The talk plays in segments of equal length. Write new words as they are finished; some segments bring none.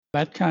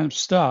That kind of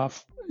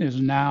stuff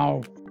is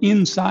now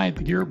inside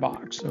the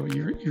gearbox. So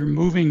you're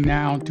moving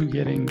now to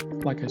getting,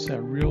 like I said,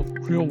 real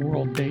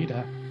world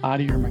data out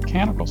of your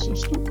mechanical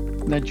system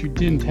that you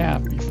didn't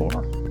have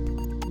before.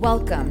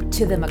 Welcome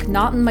to the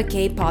McNaughton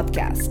McKay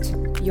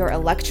podcast, your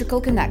electrical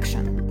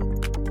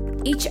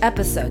connection. Each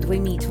episode, we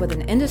meet with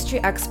an industry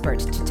expert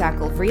to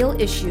tackle real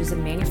issues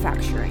in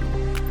manufacturing.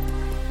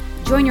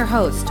 Join your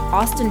host,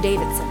 Austin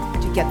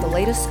Davidson, to get the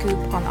latest scoop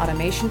on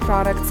automation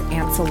products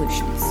and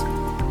solutions.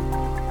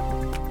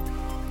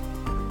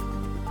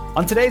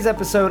 On today's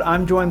episode,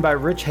 I'm joined by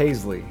Rich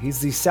Hazley. He's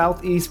the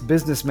Southeast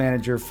Business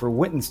Manager for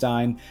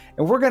Wittenstein,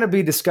 and we're going to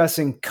be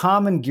discussing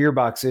common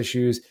gearbox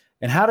issues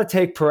and how to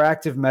take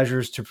proactive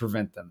measures to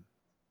prevent them.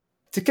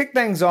 To kick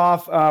things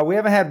off, we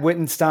haven't had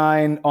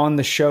Wittenstein on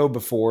the show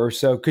before,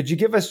 so could you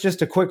give us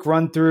just a quick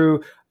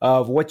run-through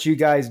of what you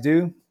guys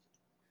do?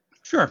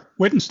 Sure.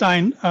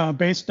 Wittenstein,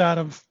 based out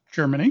of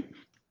Germany.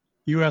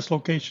 U.S.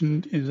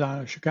 location is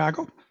out of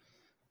Chicago.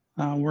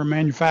 We're a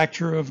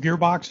manufacturer of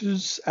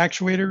gearboxes,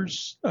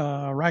 actuators,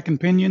 rack and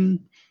pinion,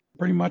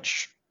 pretty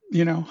much,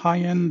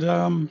 high-end,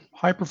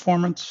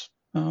 high-performance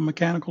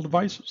mechanical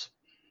devices.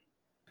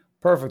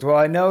 Perfect. Well,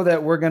 I know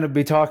that we're going to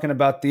be talking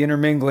about the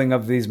intermingling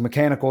of these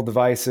mechanical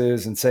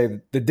devices and, say,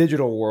 the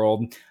digital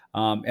world.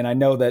 And I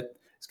know that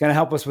it's going to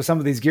help us with some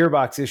of these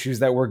gearbox issues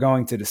that we're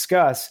going to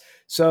discuss.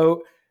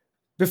 So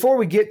before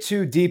we get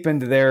too deep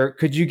into there,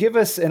 could you give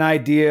us an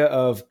idea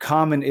of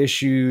common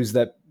issues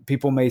that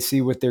people may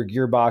see with their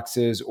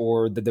gearboxes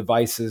or the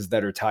devices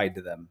that are tied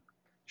to them?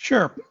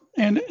 Sure.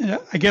 And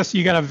I guess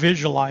you got to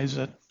visualize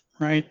it,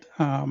 right?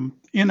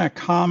 In a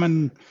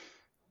common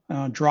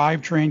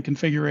drivetrain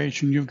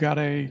configuration, you've got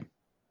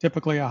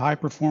typically a high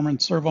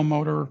performance servo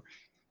motor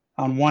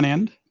on one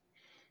end.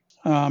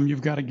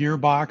 You've got a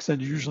gearbox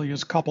that usually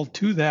is coupled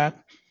to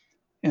that.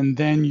 And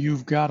then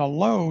you've got a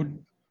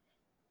load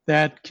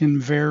that can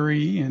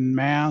vary in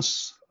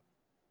mass,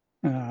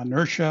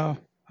 inertia,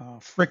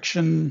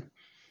 friction.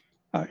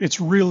 It's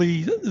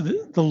really,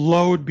 the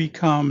load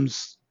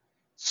becomes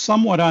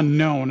somewhat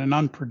unknown and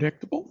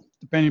unpredictable,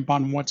 depending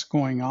upon what's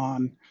going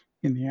on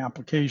in the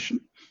application.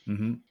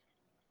 Mm-hmm.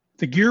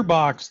 The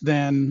gearbox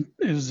then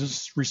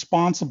is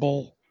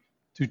responsible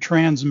to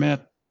transmit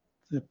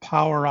the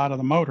power out of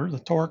the motor, the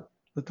torque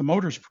that the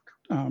motor's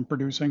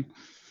producing,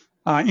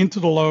 into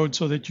the load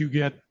so that you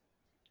get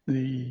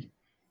the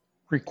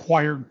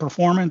required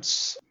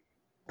performance,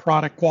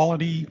 product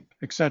quality,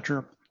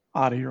 etc.,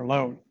 out of your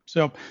load.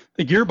 So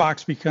the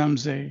gearbox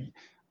becomes a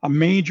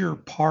major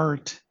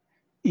part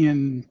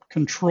in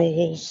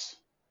controls,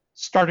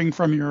 starting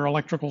from your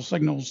electrical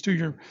signals to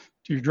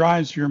your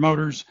drives, to your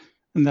motors,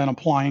 and then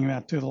applying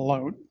that to the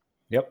load.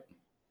 Yep.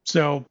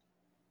 So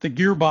the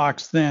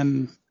gearbox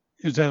then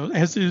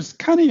is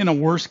kind of in a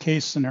worst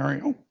case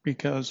scenario,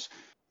 because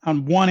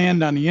on one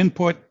end, on the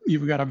input,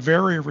 you've got a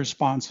very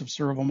responsive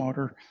servo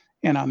motor,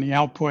 and on the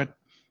output,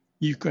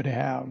 you could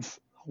have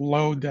a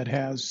load that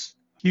has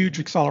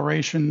huge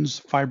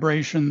accelerations,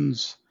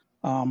 vibrations,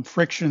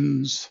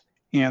 frictions,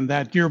 and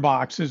that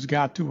gearbox has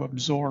got to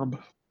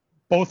absorb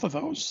both of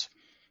those.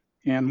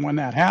 And when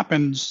that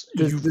happens,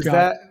 just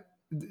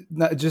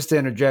to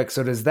interject,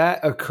 so does that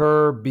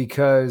occur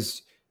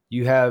because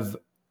you have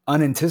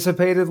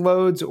unanticipated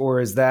loads, or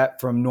is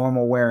that from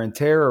normal wear and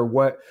tear, or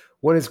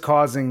what is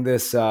causing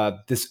this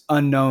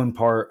unknown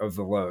part of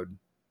the load?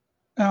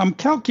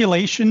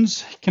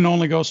 Calculations can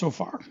only go so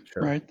far,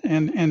 sure. Right?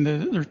 And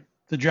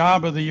the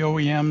job of the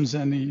OEMs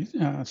and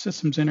the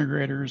systems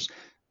integrators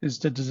is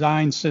to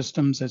design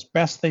systems as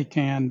best they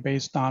can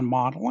based on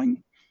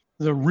modeling.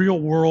 The real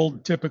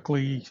world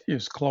typically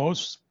is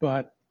close,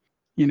 but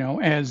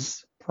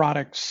as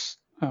products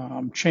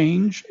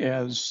change,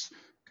 as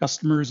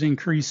customers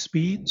increase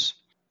speeds,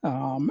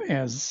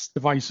 as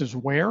devices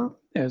wear,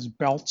 as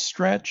belts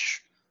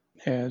stretch,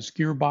 as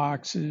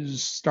gearboxes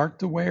start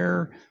to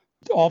wear,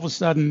 all of a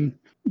sudden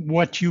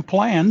what you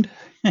planned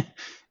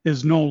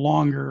is no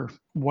longer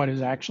what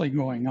is actually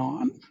going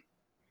on.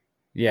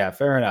 Yeah,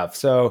 fair enough.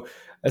 So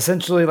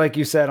essentially, like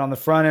you said, on the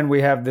front end,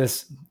 we have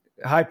this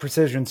high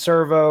precision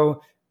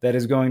servo that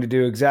is going to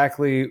do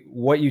exactly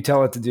what you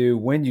tell it to do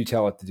when you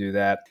tell it to do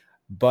that.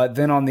 But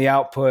then on the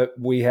output,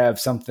 we have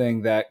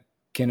something that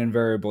can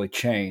invariably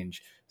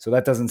change. So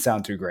that doesn't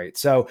sound too great.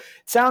 So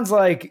it sounds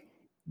like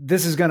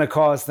this is going to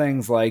cause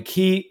things like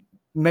heat.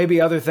 Maybe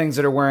other things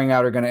that are wearing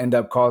out are going to end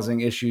up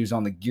causing issues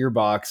on the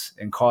gearbox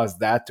and cause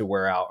that to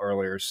wear out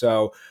earlier.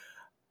 So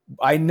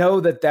I know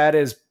that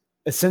is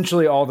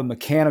essentially all the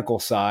mechanical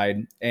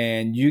side,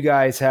 and you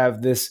guys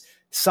have this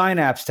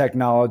synapse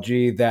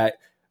technology that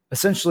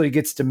essentially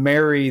gets to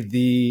marry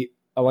the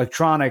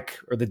electronic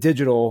or the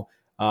digital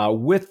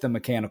with the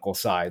mechanical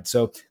side.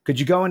 So could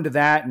you go into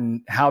that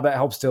and how that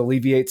helps to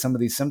alleviate some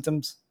of these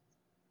symptoms?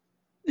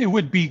 It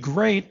would be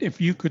great if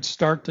you could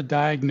start to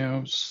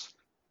diagnose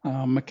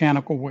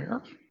mechanical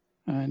wear,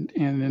 and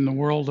in the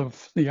world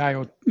of the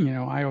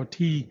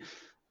IoT,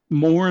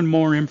 more and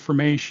more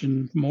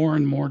information, more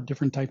and more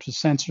different types of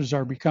sensors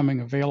are becoming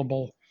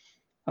available,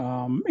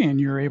 and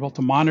you're able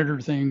to monitor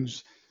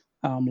things,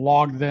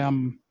 log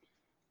them,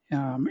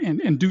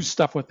 and do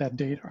stuff with that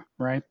data,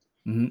 right?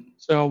 Mm-hmm.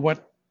 So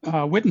what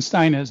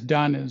Wittenstein has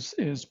done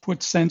is put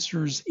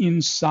sensors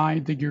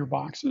inside the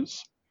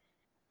gearboxes,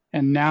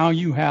 and now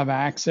you have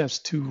access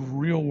to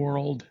real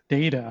world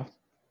data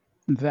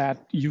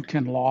that you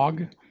can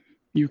log,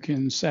 you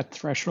can set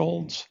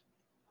thresholds,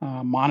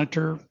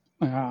 monitor,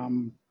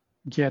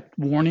 get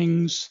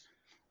warnings,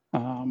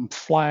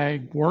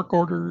 flag work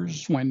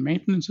orders when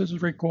maintenance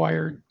is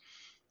required.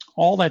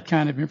 All that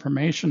kind of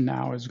information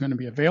now is going to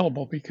be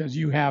available because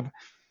you have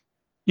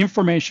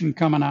information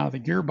coming out of the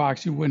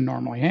gearbox you wouldn't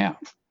normally have,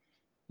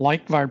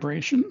 like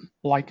vibration,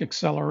 like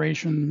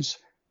accelerations,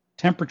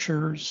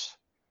 temperatures,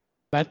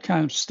 that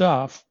kind of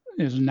stuff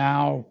is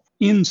now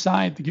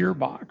inside the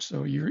gearbox.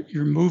 So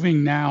you're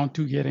moving now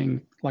to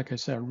getting, like I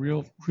said,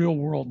 real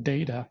world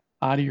data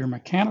out of your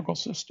mechanical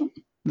system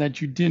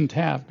that you didn't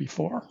have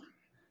before.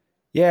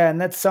 Yeah,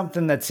 and that's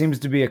something that seems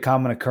to be a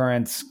common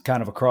occurrence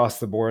kind of across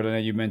the board. I know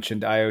you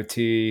mentioned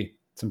IoT.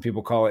 Some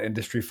people call it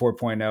Industry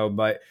 4.0,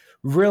 but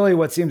really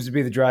what seems to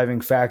be the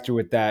driving factor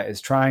with that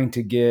is trying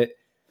to get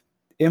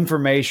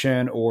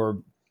information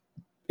or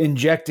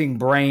injecting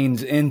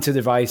brains into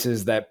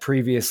devices that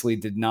previously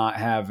did not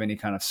have any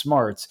kind of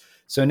smarts.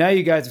 So now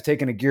you guys have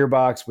taken a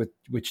gearbox,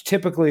 which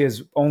typically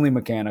is only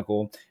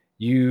mechanical.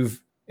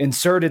 You've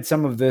inserted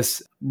some of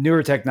this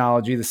newer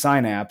technology, the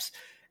synapse,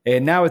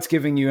 and now it's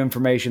giving you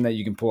information that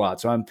you can pull out.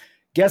 So I'm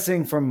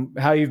guessing from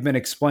how you've been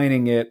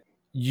explaining it,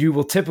 you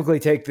will typically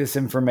take this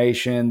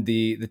information,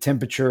 the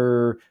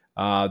temperature,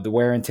 the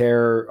wear and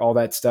tear, all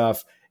that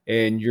stuff,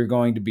 and you're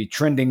going to be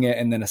trending it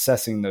and then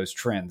assessing those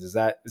trends. Is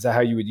that how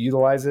you would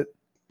utilize it?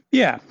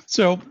 Yeah.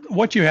 So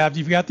what you've got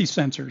these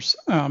sensors.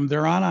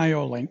 They're on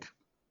IO Link,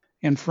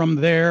 and from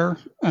there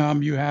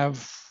you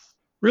have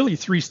really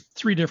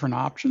three different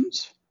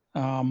options.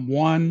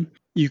 One,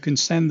 you can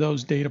send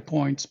those data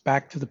points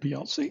back to the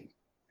PLC.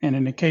 And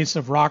in the case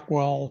of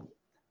Rockwell,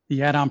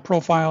 the add-on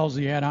profiles,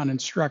 the add-on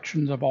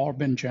instructions have all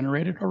been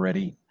generated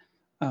already.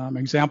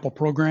 Example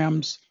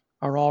programs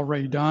are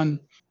already done.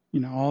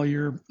 All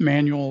your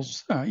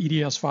manuals,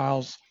 EDS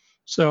files.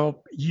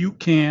 So you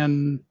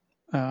can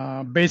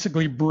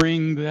basically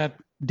bring that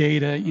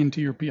data into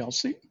your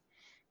PLC.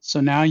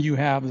 So now you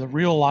have the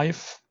real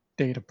life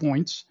data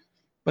points,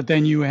 but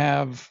then you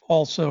have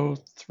also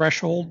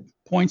threshold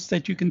points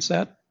that you can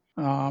set.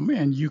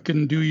 And you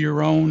can do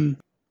your own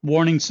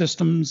warning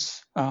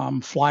systems,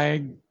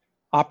 flag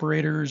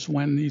operators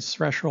when these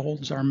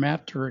thresholds are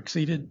met or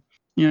exceeded.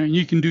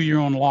 You can do your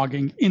own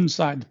logging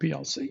inside the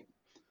PLC.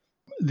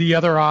 The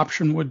other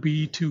option would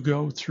be to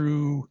go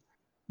through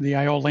the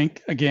IO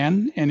Link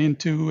again and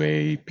into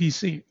a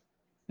PC.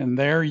 And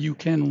there you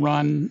can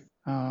run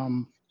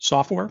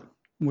software.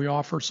 We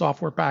offer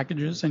software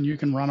packages, and you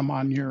can run them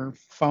on your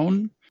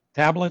phone,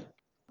 tablet,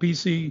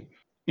 PC,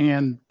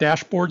 and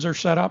dashboards are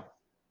set up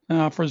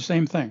for the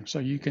same thing. So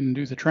you can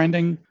do the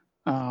trending.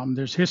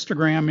 There's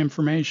histogram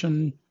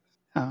information.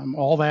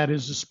 All that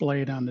is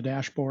displayed on the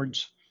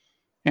dashboards.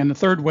 And the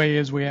third way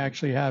is we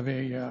actually have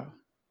a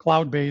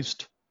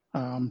cloud-based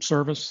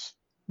service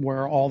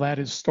where all that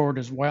is stored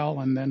as well.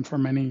 And then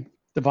from any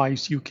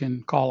device, you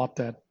can call up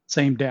that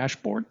same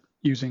dashboard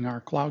using our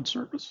cloud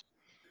service.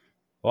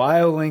 Well,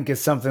 IO-Link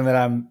is something that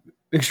I'm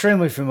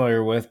extremely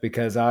familiar with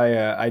because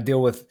I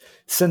deal with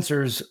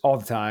sensors all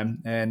the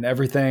time, and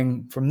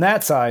everything from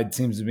that side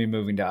seems to be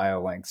moving to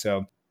IO-Link.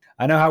 So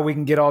I know how we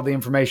can get all the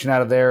information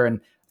out of there,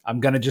 and I'm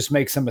going to just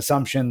make some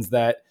assumptions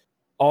that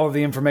all of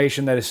the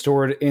information that is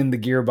stored in the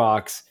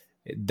gearbox,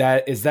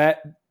 that is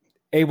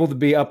able to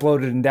be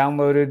uploaded and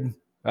downloaded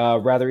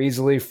rather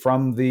easily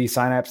from the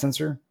Synapse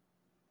sensor?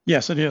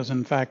 Yes, it is.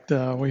 In fact,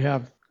 we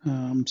have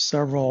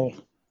several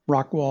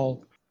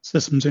Rockwell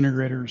systems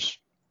integrators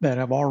that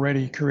have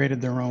already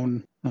created their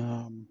own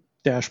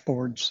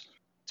dashboards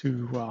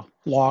to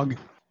log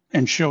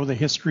and show the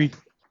history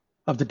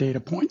of the data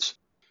points.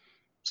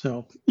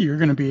 So you're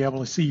going to be able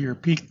to see your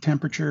peak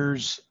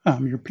temperatures,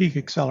 your peak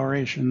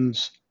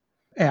accelerations,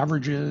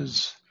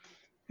 averages,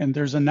 and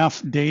there's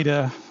enough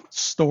data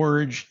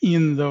storage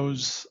in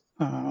those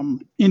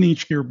in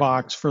each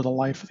gearbox for the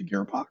life of the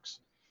gearbox.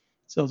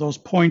 So those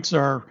points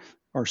are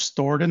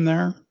stored in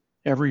there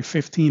every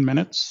 15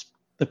 minutes,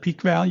 the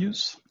peak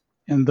values,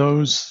 and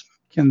those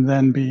can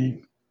then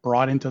be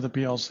brought into the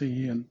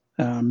PLC,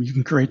 and you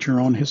can create your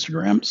own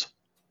histograms.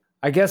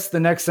 I guess the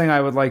next thing I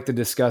would like to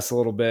discuss a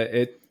little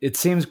bit, it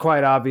seems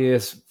quite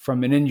obvious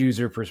from an end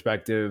user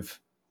perspective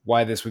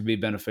why this would be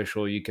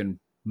beneficial. You can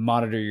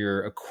monitor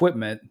your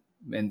equipment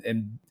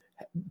and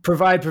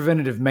provide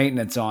preventative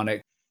maintenance on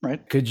it.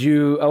 Right. Could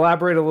you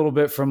elaborate a little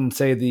bit from,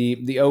 say, the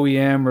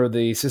OEM or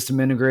the system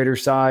integrator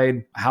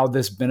side, how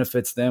this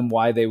benefits them,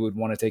 why they would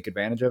want to take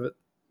advantage of it?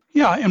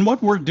 Yeah, and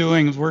what we're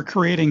doing is we're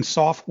creating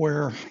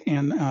software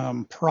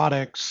and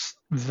products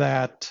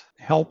that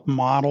help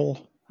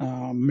model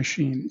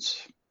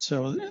machines.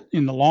 So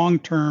in the long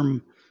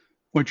term,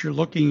 what you're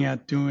looking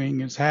at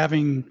doing is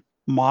having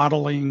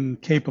modeling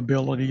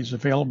capabilities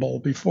available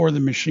before the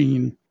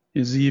machine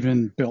is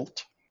even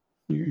built.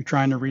 You're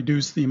trying to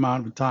reduce the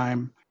amount of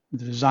time,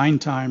 the design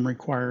time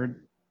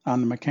required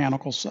on the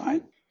mechanical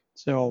side.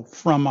 So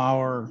from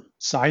our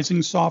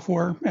sizing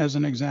software, as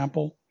an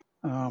example,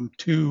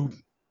 to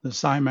the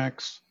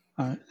Cymex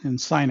and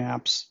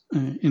Synapse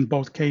in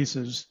both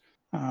cases,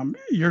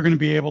 you're going to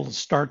be able to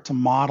start to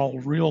model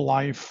real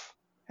life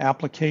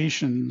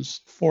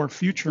applications for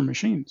future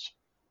machines,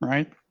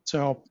 right?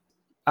 So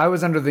I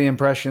was under the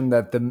impression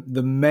that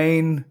the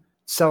main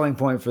selling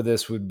point for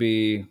this would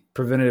be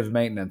preventative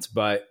maintenance.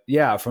 But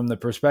yeah, from the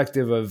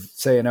perspective of,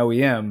 say, an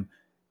OEM,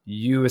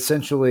 you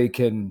essentially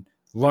can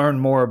learn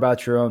more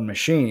about your own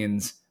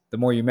machines the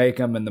more you make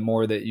them and the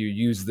more that you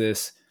use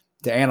this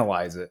to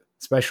analyze it,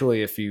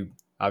 especially if you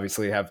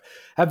obviously have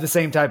the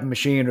same type of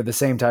machine or the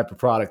same type of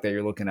product that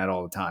you're looking at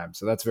all the time.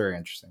 So that's very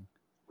interesting.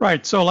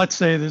 Right. So let's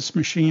say this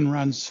machine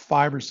runs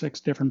 5 or 6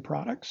 different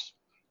products.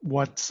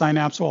 What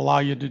Synapse will allow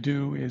you to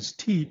do is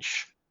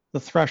teach the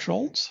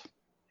thresholds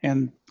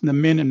and the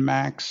min and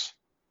max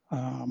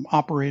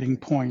operating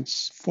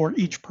points for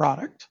each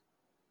product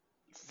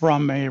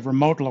from a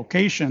remote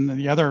location. And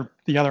the other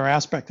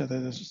aspect of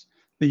it is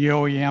the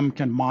OEM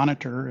can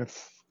monitor,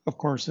 if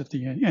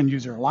the end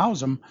user allows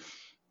them,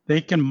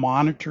 they can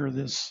monitor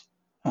this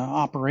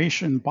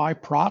operation by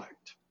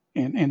product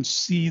and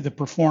see the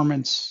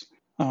performance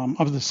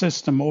of the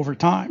system over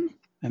time.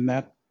 And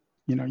that,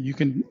 you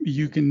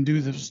can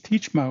do those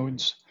teach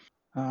modes,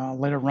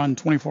 let it run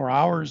 24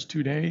 hours,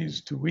 2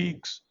 days, 2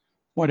 weeks,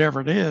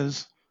 whatever it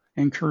is,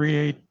 and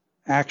create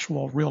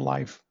actual real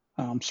life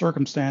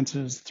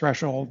circumstances,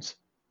 thresholds.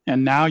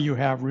 And now you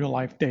have real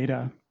life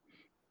data.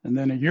 And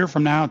then a year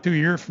from now, 2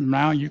 years from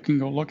now, you can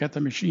go look at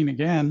the machine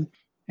again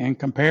and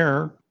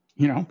compare,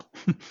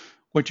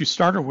 what you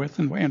started with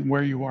and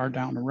where you are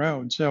down the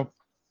road. So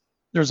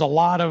there's a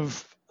lot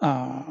of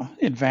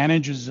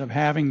advantages of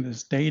having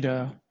this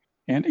data.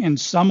 And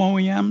some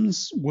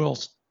OEMs will,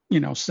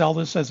 sell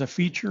this as a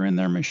feature in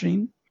their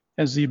machine,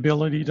 as the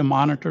ability to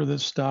monitor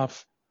this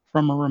stuff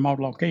from a remote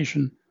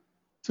location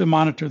to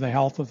monitor the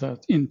health of the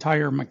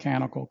entire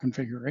mechanical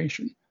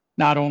configuration,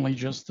 not only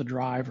just the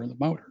drive or the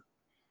motor.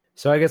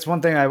 So I guess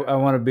one thing I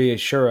want to be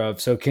sure of,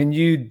 so can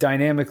you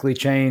dynamically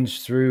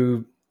change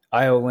through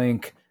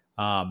IO-Link?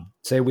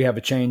 Say we have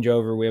a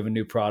changeover, we have a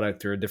new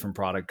product or a different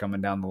product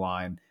coming down the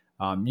line.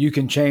 You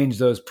can change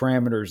those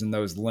parameters and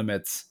those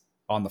limits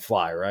on the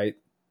fly, right?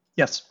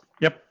 Yes.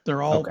 Yep.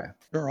 They're all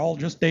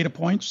just data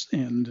points,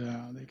 and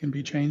they can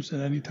be changed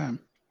at any time.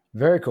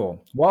 Very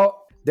cool.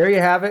 Well, there you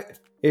have it.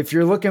 If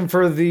you're looking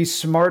for the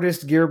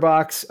smartest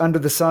gearbox under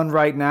the sun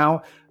right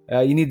now,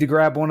 you need to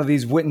grab one of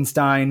these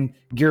Wittenstein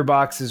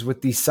gearboxes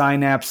with the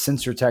Synapse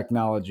sensor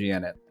technology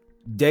in it.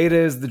 Data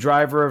is the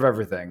driver of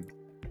everything.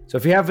 So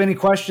if you have any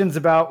questions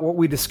about what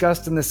we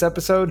discussed in this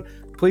episode,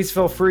 please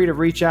feel free to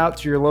reach out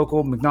to your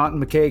local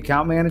McNaughton McKay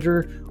account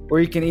manager,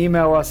 or you can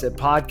email us at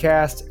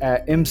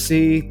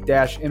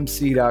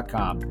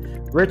podcast@mc-mc.com.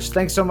 Rich,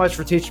 thanks so much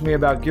for teaching me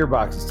about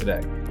gearboxes today.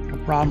 No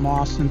problem,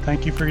 Austin.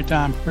 Thank you for your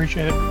time.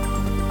 Appreciate it.